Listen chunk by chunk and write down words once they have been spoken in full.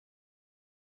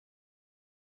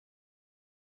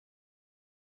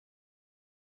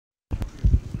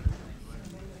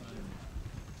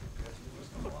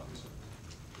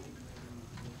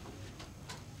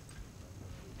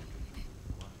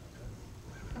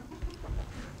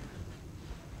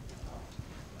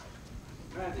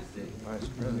Vice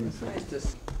President. Nice to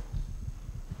see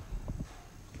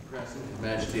President,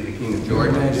 Majesty the King of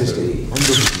Jordan. Majesty,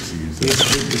 Wonderful to see you, sir.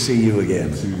 it's good to see you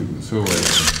again. So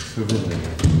welcome.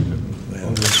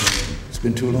 Well, it's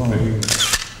been too long.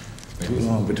 Too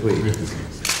long between. Good to see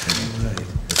you, sir. All right.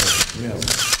 Well,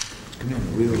 come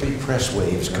in. We'll be press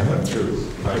waves coming through.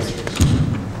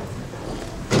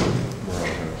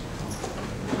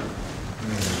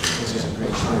 This is a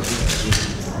great show.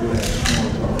 We'll have small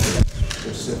talk.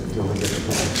 Just sit until we get the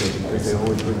conversation, because they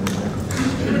always bring the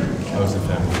microphone. How's the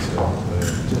family, sir?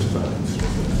 Just fine.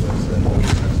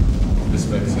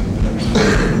 Respects and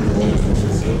all the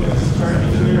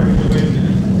prayers and all the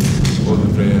people, all the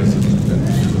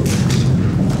families.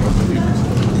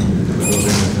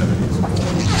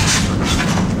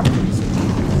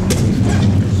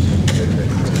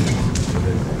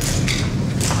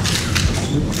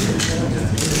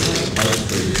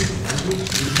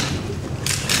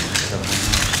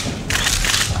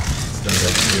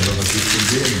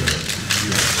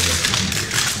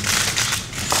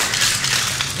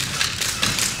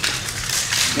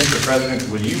 Mr. President,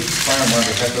 will you fire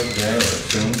Margaret Heckler today or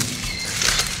soon?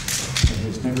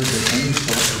 There's never been any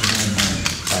thought in my mind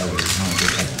by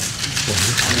Margaret Heckler.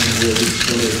 And will be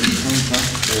still in some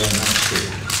time, they are not true.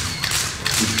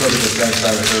 You totally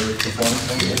satisfied with her performance?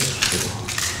 Yes.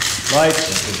 Lights.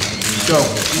 Go.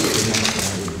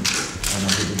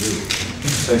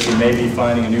 So she may be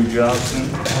finding a new job soon?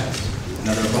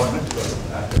 Another appointment?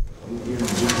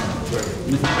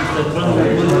 Mr. President,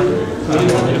 will you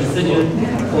have a decision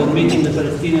for meeting the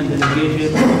Palestinian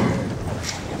delegation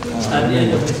at the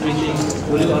end of this meeting?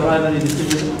 Will you arrive at a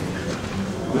decision?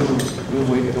 We'll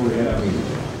wait until we have a meeting.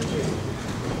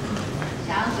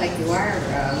 Sounds like you are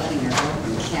letting her go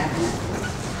from the cabinet.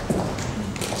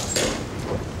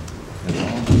 That'll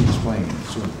all be explained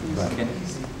soon, but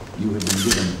you have been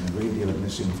given a great deal of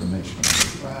misinformation.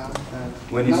 Well,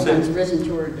 When you no said- one's risen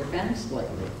to her defense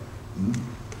lately. Hmm?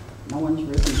 No one's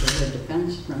risen to her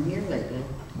defense from here lately.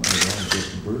 Well, it all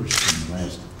just burst in the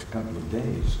last couple of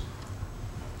days.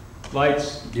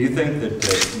 Lights. Do you think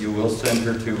that you will send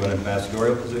her to an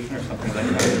ambassadorial position or something like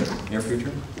that in the near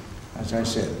future? As I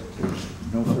said, there's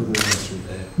no further answer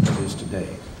than it is today.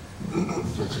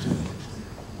 Just,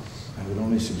 I would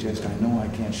only suggest, I know I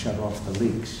can't shut off the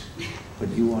leaks, but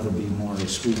you ought to be more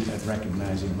astute at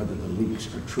recognizing whether the leaks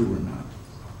are true or not.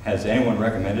 Has anyone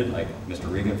recommended, like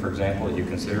Mr. Reagan, for example, that you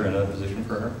consider another position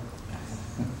for her?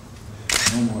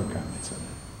 No more comments on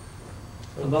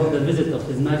that. About the visit of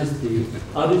His Majesty,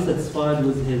 are you satisfied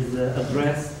with his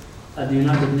address at the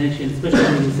United Nations, especially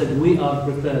when he said, we are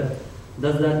prepared?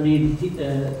 Does that mean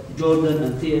Jordan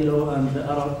and TLO and the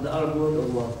Arab world or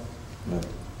what? But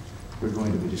we're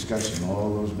going to be discussing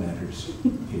all those matters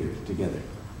here together.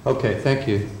 Okay, thank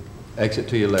you. Exit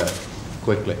to your left,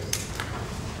 quickly.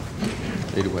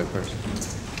 Lead away person.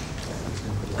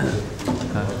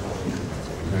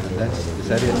 Is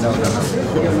that it? No,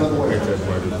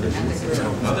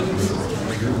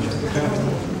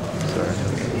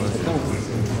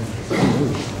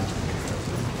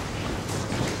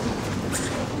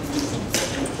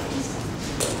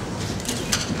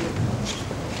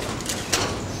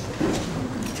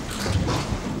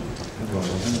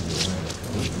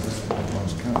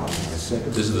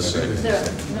 This is the second.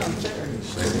 No, third.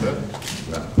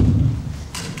 Second.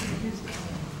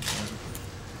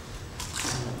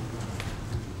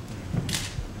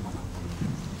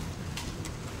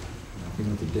 You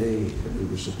know, the day that we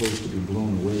were supposed to be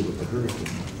blown away with the hurricane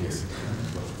here,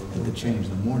 and the change,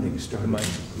 the morning started, we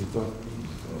thought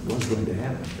it was going to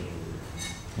happen.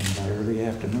 And by early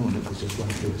afternoon, it was just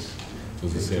like this. It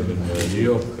was the same in New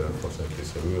York, unfortunately,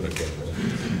 so we were again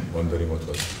wondering what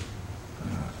was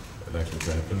likely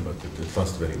to happen, but it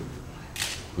passed very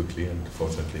quickly, and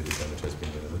fortunately the damage has been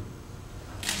minimal.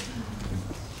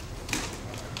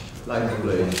 Like the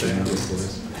blade, thank you for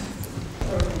this.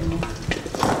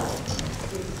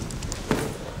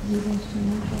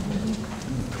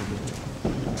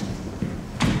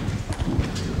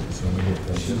 So many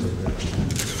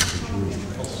attentions.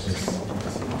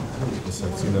 Yes,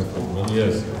 I've seen that for many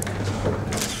years.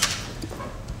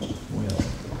 Well,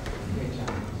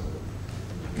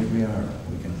 here we are.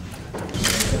 We can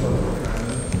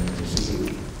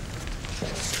see.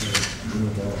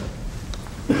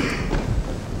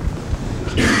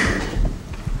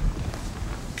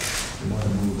 We want to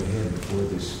move ahead before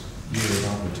this year of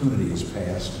opportunity is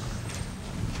passed.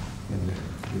 And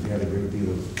we've had a great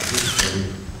deal of history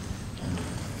and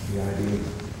the idea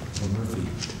of the Murphy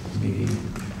meeting,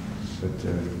 but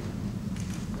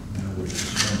now we're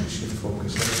trying to shift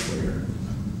focus elsewhere.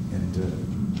 And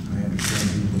I understand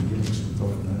you've been giving some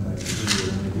thought, and I'd like to hear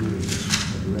your ideas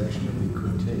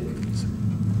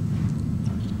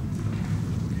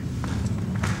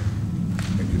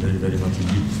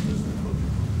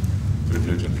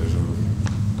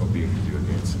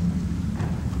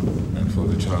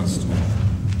chance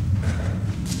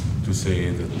to say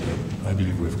that I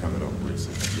believe we've come a long way.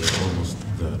 We're almost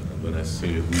there. And when I say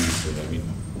really said, I mean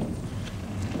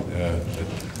that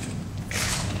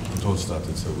it all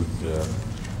started so with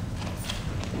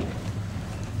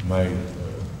my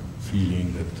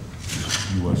feeling that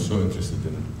you are so interested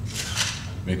in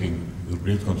making a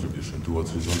great contribution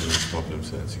towards resolving these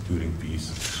problems and securing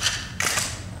peace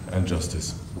and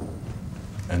justice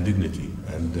and dignity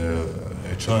and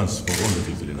a chance for all the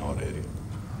people in our area.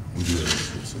 We do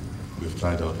it. We've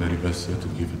tried our very best to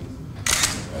give it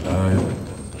alive, and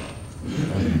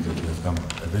I believe that we have come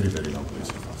a very, very long way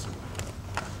so far. So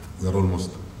we are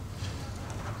almost,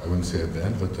 I wouldn't say at the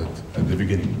end, but at the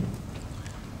beginning.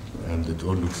 And it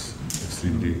all looks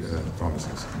extremely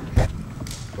promising.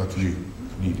 But we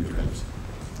need your help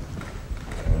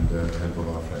and the help of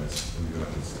our friends in the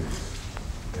United States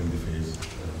in the phase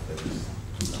that is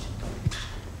too long.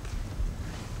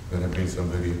 There have been some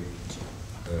very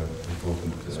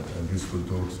important and useful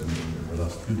talks in the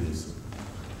last few days.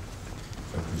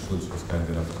 Secretary Schultz was kind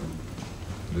enough to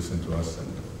listen to us and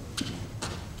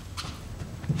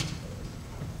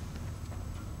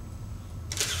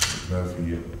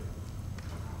Murphy,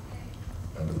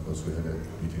 and of course we had a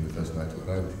meeting the first night we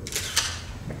arrived here.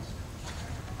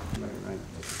 Right.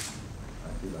 I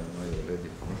feel I know you're ready.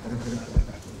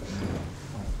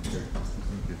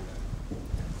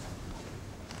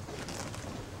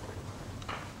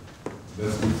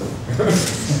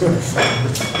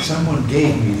 Someone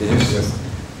gave me this,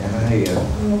 and I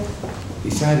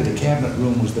decided the cabinet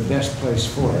room was the best place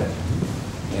for it.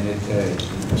 And it,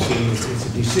 see, it's a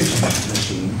decision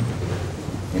machine.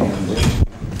 And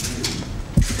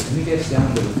when it gets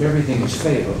down to if everything has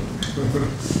failed,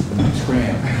 it's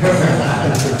grand.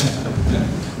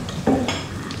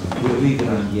 We'll leave it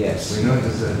on yes. We know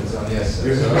it's on yes.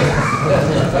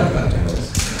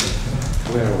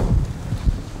 Well,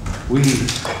 I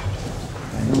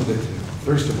know that,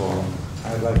 first of all,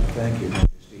 I'd like to thank you,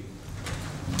 Majesty,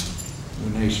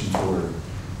 your nation, for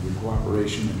your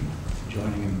cooperation and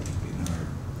joining in our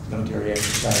military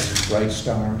exercises, Bright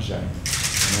Stars. I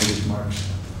know this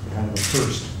marks kind of a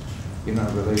first in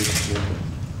our relationship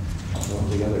and all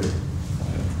the other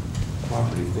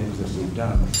cooperative things that we've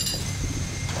done.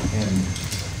 And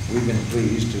we've been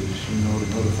pleased to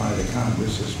notify the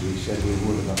Congress, as we said we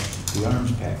would, about the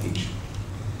arms package.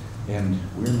 And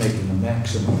we're making the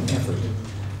maximum effort,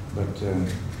 but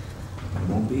it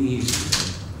won't be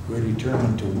easy. We're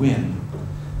determined to win.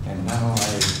 And now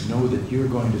I know that you're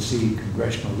going to see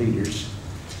congressional leaders,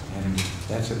 and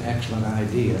that's an excellent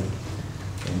idea.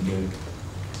 And you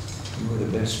are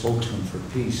the best spokesman for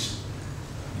peace.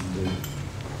 And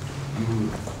you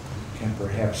can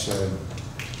perhaps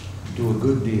do a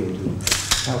good deal to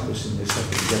help us in this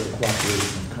effort to get the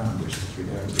cooperation of Congress with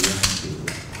regard to the arms deal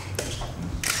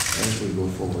as we go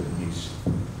forward in these.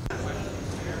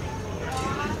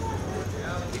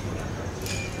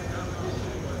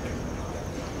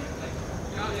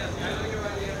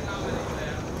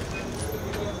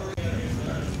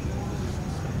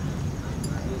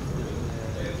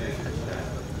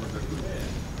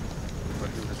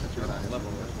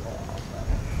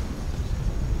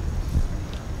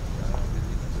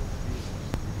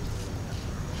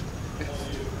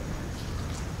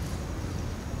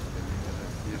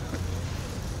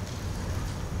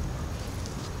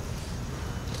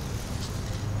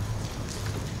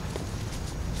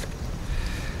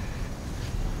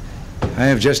 I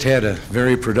have just had a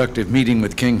very productive meeting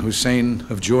with King Hussein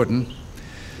of Jordan.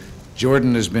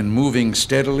 Jordan has been moving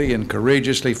steadily and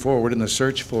courageously forward in the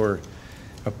search for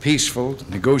a peaceful,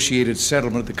 negotiated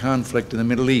settlement of the conflict in the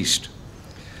Middle East.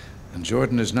 And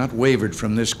Jordan has not wavered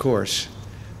from this course,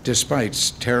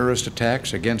 despite terrorist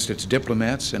attacks against its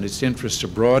diplomats and its interests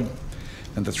abroad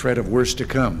and the threat of worse to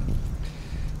come.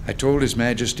 I told His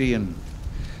Majesty in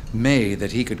May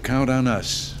that he could count on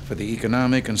us for the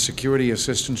economic and security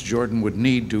assistance Jordan would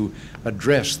need to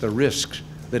address the risks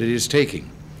that it is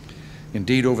taking.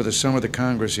 Indeed, over the summer, the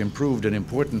Congress improved an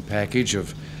important package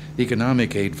of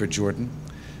economic aid for Jordan.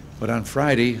 But on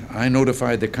Friday, I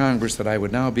notified the Congress that I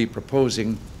would now be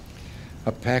proposing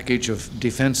a package of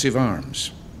defensive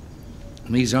arms.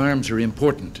 And these arms are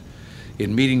important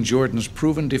in meeting Jordan's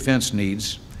proven defense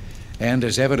needs and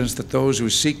as evidence that those who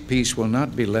seek peace will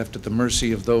not be left at the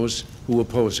mercy of those who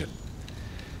oppose it.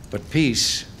 But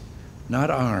peace, not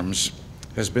arms,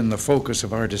 has been the focus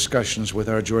of our discussions with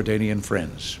our Jordanian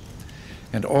friends.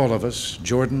 And all of us,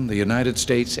 Jordan, the United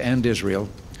States, and Israel,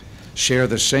 share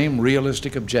the same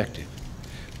realistic objective: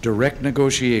 direct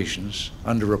negotiations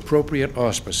under appropriate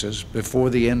auspices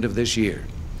before the end of this year.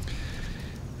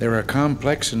 There are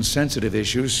complex and sensitive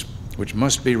issues which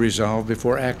must be resolved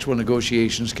before actual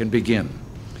negotiations can begin.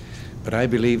 But I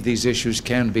believe these issues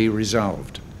can be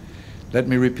resolved. Let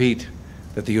me repeat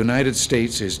that the United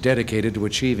States is dedicated to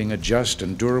achieving a just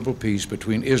and durable peace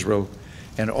between Israel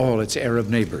and all its Arab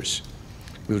neighbors.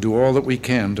 We'll do all that we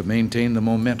can to maintain the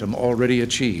momentum already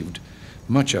achieved,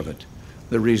 much of it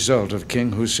the result of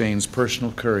King Hussein's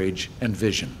personal courage and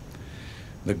vision.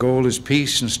 The goal is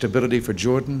peace and stability for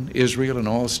Jordan, Israel, and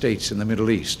all states in the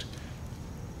Middle East.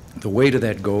 The way to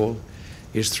that goal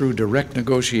is through direct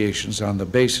negotiations on the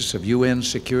basis of UN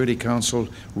Security Council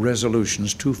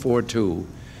Resolutions 242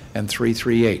 and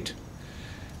 338.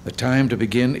 The time to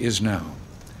begin is now.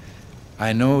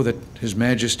 I know that His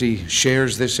Majesty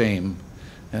shares this aim,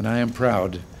 and I am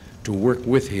proud to work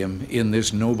with him in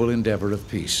this noble endeavor of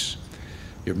peace.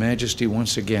 Your Majesty,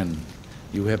 once again,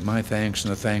 you have my thanks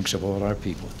and the thanks of all our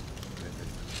people.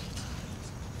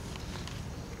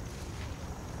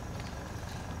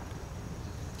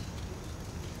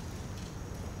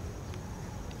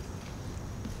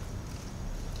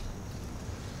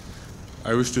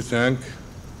 I wish to thank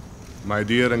my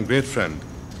dear and great friend,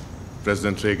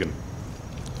 President Reagan,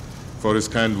 for his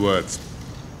kind words.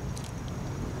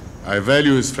 I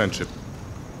value his friendship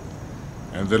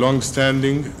and the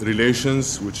long-standing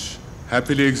relations which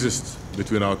happily exist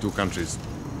between our two countries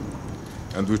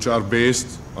and which are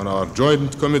based on our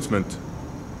joint commitment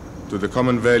to the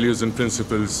common values and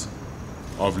principles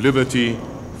of liberty,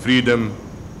 freedom,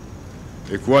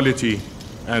 equality,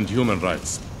 and human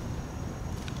rights.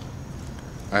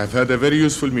 I have had a very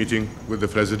useful meeting with the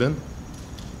President.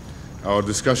 Our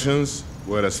discussions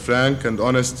were as frank and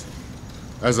honest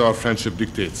as our friendship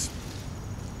dictates.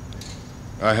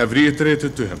 I have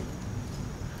reiterated to him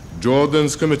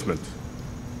Jordan's commitment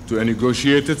to a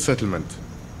negotiated settlement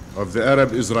of the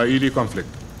Arab-Israeli conflict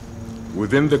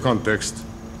within the context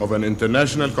of an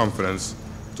international conference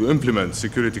to implement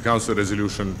Security Council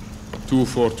Resolution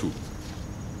 242.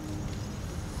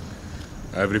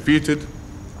 I have repeated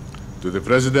to the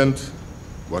President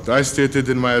what I stated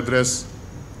in my address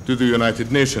to the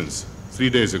United Nations 3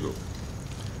 days ago,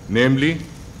 namely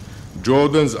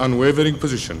Jordan's unwavering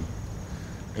position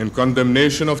in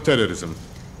condemnation of terrorism,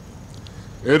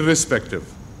 irrespective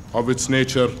of its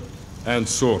nature and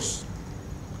source.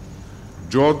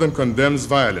 Jordan condemns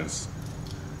violence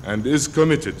and is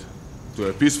committed to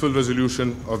a peaceful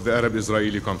resolution of the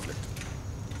Arab-Israeli conflict.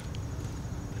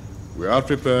 We are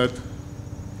prepared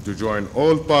to join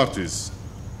all parties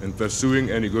in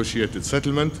pursuing a negotiated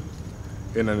settlement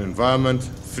in an environment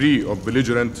free of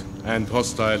belligerent and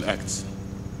hostile acts.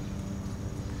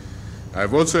 I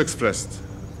have also expressed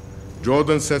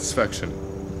Jordan's satisfaction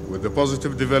with the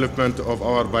positive development of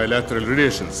our bilateral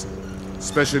relations,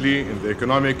 especially in the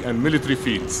economic and military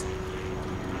fields.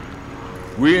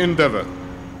 We endeavor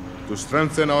to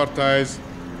strengthen our ties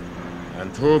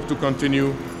and hope to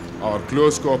continue our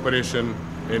close cooperation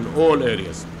in all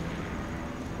areas.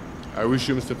 I wish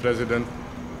you, Mr. President,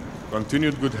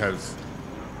 continued good health,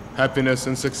 happiness,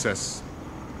 and success.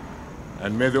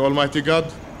 And may the Almighty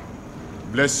God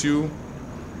bless you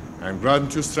and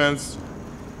grant you strength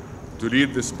to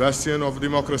lead this bastion of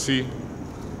democracy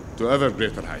to ever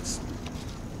greater heights.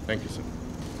 Thank you, sir.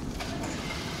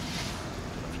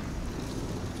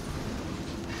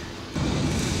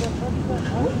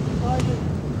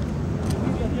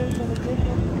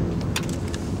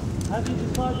 Have you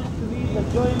decided to lead a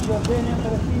joint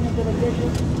Jordanian-Palestinian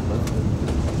delegation?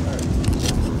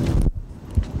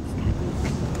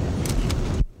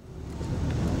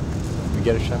 We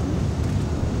get a shot?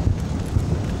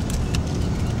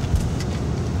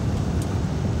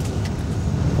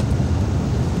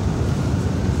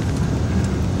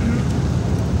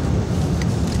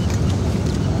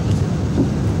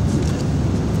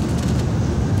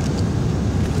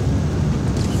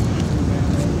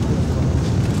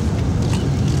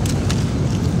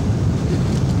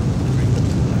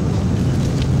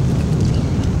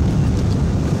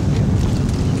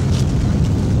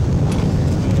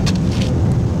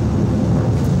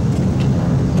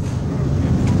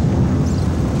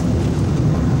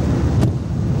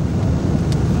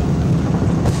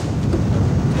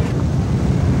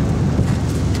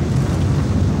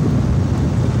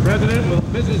 President, will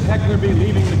Mrs. Heckler be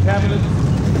leaving the cabinet?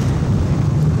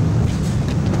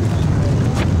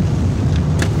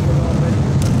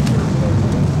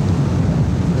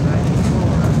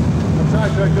 I'm sorry,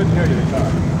 sir, I couldn't hear you.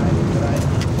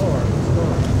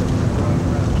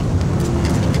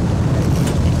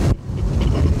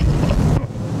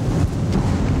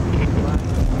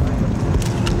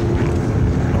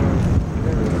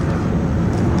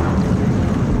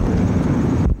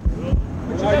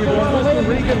 Are you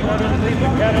Reagan want her to leave the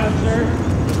cabinet, sir?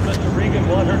 Does Mr. Reagan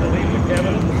want her to leave the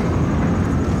cabinet?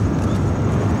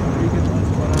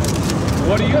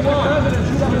 What do you want? President,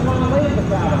 she doesn't want to leave the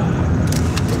cabinet.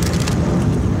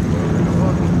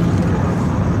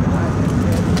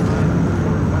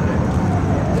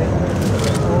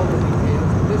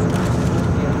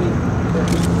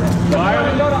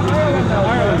 Ireland? Go to Ireland now.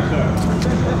 Ireland, sir.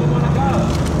 Doesn't want to go.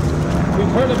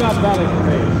 We've heard about Valley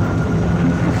Parade.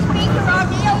 Speaker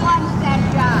O'Neill wants that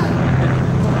job.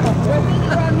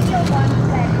 Speaker O'Neill wants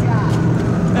that job.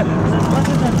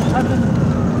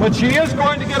 But she is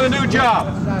going to get a new job.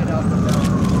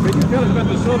 Can you tell us about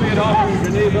the Soviet offer in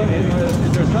Geneva?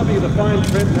 Is there something in the fine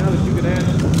print now that you could add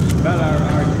about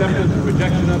our acceptance or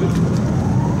rejection of it?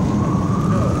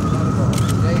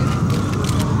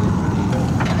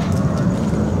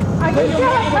 Are you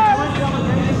still opposed?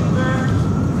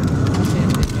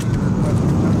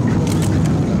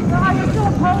 So are you still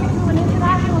opposed to an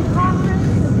international conference,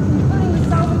 including the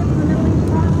Soviets in the Middle East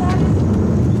process?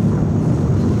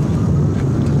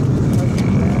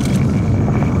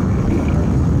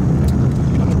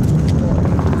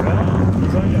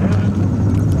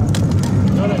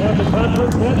 Mr.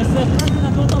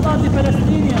 President, what about the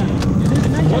Palestinians? You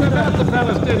didn't mention What about the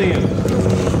Palestinians?